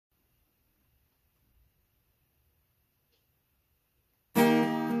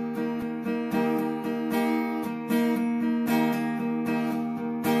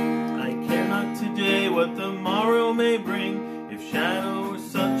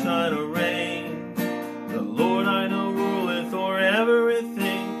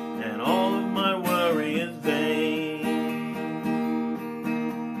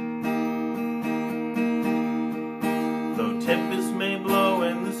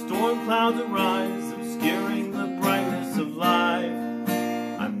clouds arise, obscuring the brightness of life.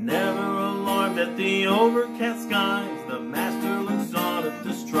 I'm never alarmed at the overcast skies. The Master looks on at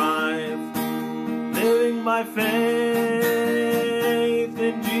the strife. Living by faith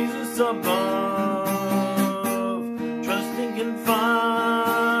in Jesus above, trusting, confiding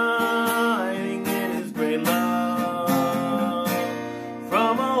in His great love.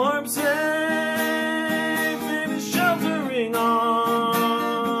 From all harm safe in His sheltering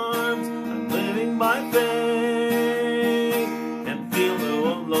arms, I'm living by faith and feel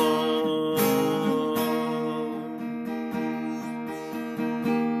no alarm.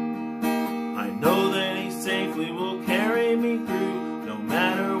 I know that He safely will carry me through, no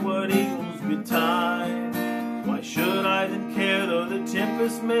matter what evils betide. Why should I then care though the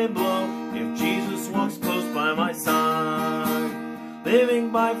tempest may blow, if Jesus walks close by my side? Living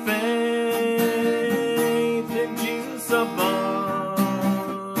by faith in Jesus above,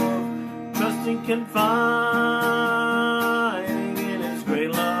 trusting, confiding in His great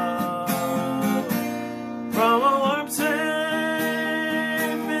love. From all harm safe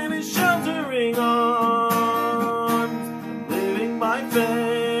in His sheltering arms, I'm living by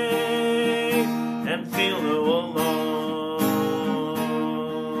faith and feel no alarm.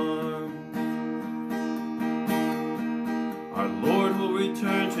 Our Lord will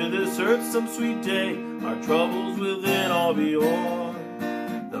return to this earth some sweet day. Our troubles will then all be o'er.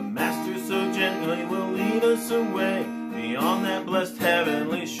 The Master so gently will lead us away beyond that blessed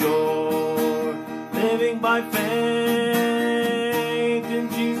heavenly shore. Living by faith in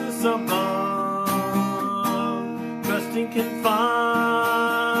Jesus above,